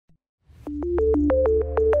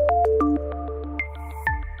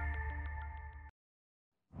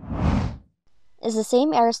Is the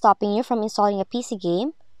same error stopping you from installing a PC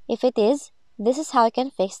game? If it is, this is how you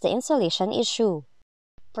can fix the installation issue.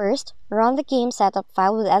 First, run the game setup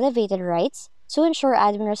file with elevated rights to ensure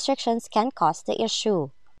admin restrictions can cause the issue.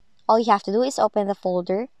 All you have to do is open the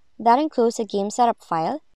folder that includes the game setup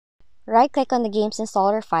file, right-click on the game's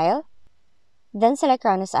installer file, then select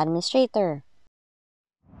Run as Administrator.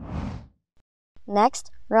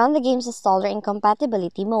 Next, run the game's installer in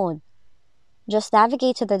compatibility mode. Just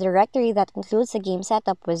navigate to the directory that includes the game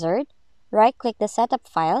setup wizard, right-click the setup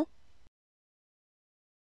file,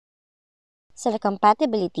 select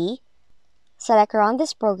Compatibility, select Run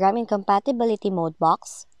this program in compatibility mode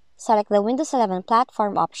box, select the Windows 11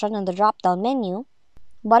 platform option on the drop-down menu,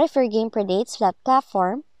 but if your game predates that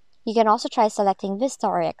platform, you can also try selecting Vista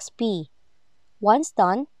or XP. Once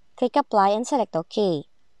done, click Apply and select OK.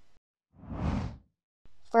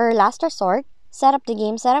 For your last resort, set up the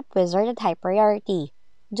game setup wizard at high priority.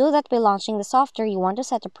 Do that by launching the software you want to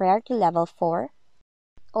set a priority level for.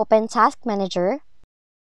 Open Task Manager.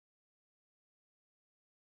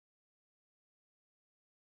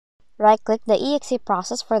 Right-click the exe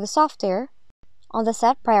process for the software on the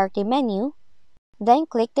Set Priority menu, then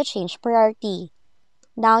click the Change Priority.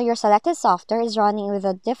 Now your selected software is running with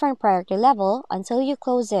a different priority level until you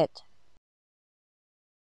close it.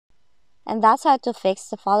 And that's how to fix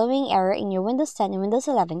the following error in your Windows 10 and Windows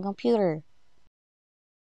 11 computer.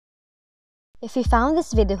 If you found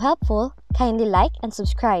this video helpful, kindly like and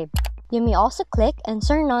subscribe. You may also click and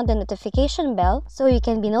turn on the notification bell so you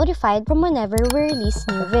can be notified from whenever we release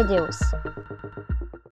new videos.